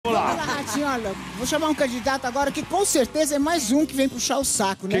Agora, Ratinho, olha, vou chamar um candidato agora que com certeza é mais um que vem puxar o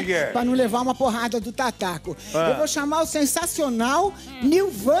saco, né? Que é? Pra não levar uma porrada do Tataco. Eu vou chamar o sensacional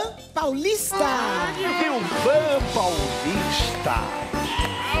Nilvan Paulista. Nilvan Paulista.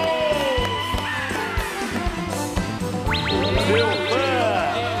 Nilvan,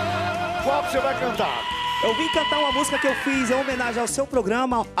 qual que você vai cantar? Eu vim cantar uma música que eu fiz em homenagem ao seu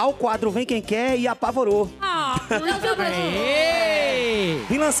programa, ao quadro Vem Quem Quer e Apavorou.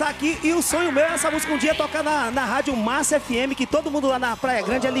 Vim lançar aqui e o sonho meu é essa música um dia tocar na rádio Massa FM, que todo mundo lá na Praia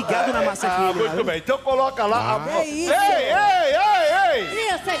Grande é ligado na Massa FM. Muito bem, então coloca lá a música. É isso. Ei!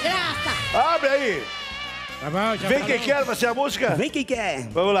 Isso, sem graça. Abre aí. Tá bom, já Vem Quem Quer, vai ser a música? Vem Quem Quer.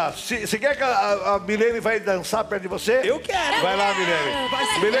 Vamos lá. Você quer que a Milene vai dançar perto de você? Eu quero. Vai lá, Milene.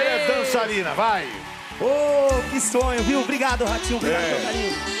 Milene é dançarina, vai. Oh, que sonho, viu? Obrigado, Ratinho. Obrigado pelo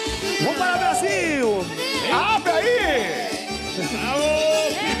carinho. Vamos para o Brasil. Abre aí.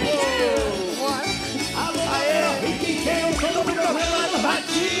 Aê, vem quem quer, eu tô no programa do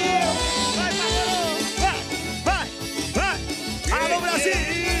Ratinho. Vai. Alô, Brasil.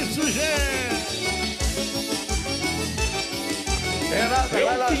 Isso, gente. Renata,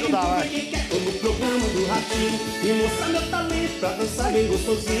 vai lá ajudar, vai. Tô no programa do Ratinho e mostrar meu talento pra dançar bem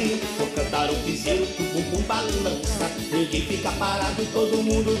gostosinho. Vou cantar o piseiro que o bumbum balança. Ninguém fica parado, todo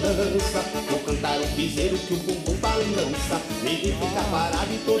mundo dança. Vou cantar o piseiro que o bumbum balança. Ninguém fica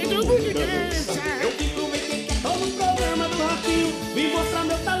parado e todo mundo dança. Eu fico bem quem quer, tô no programa do Ratinho. Vim mostrar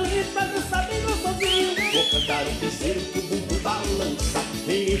meu talento pra dançar bem gostosinho. Vou cantar o piseiro que o bumbum balança.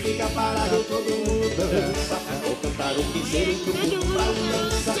 Ninguém fica parado, todo mundo dança. Vou cantar o piseiro que o bumbum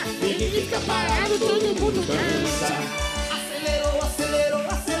balança. Ninguém fica parado, todo mundo dança. Acelerou.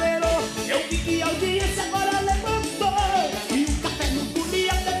 Eu vi que a audiência agora levantou. E o café no puli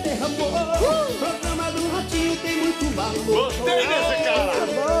até derramou. O programa do Ratinho tem muito valor. Gostei desse cara.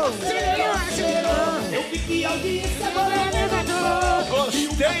 Acelerou. Eu vi que a audiência agora levantou.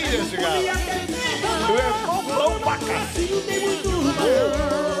 Gostei desse cara. Tu é bom pra cacete. Tem muito valor.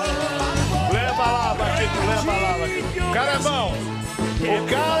 Leva lá, Baquito. O cara é bom. O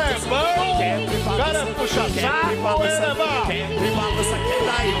cara é puxa-saco, ele é bom.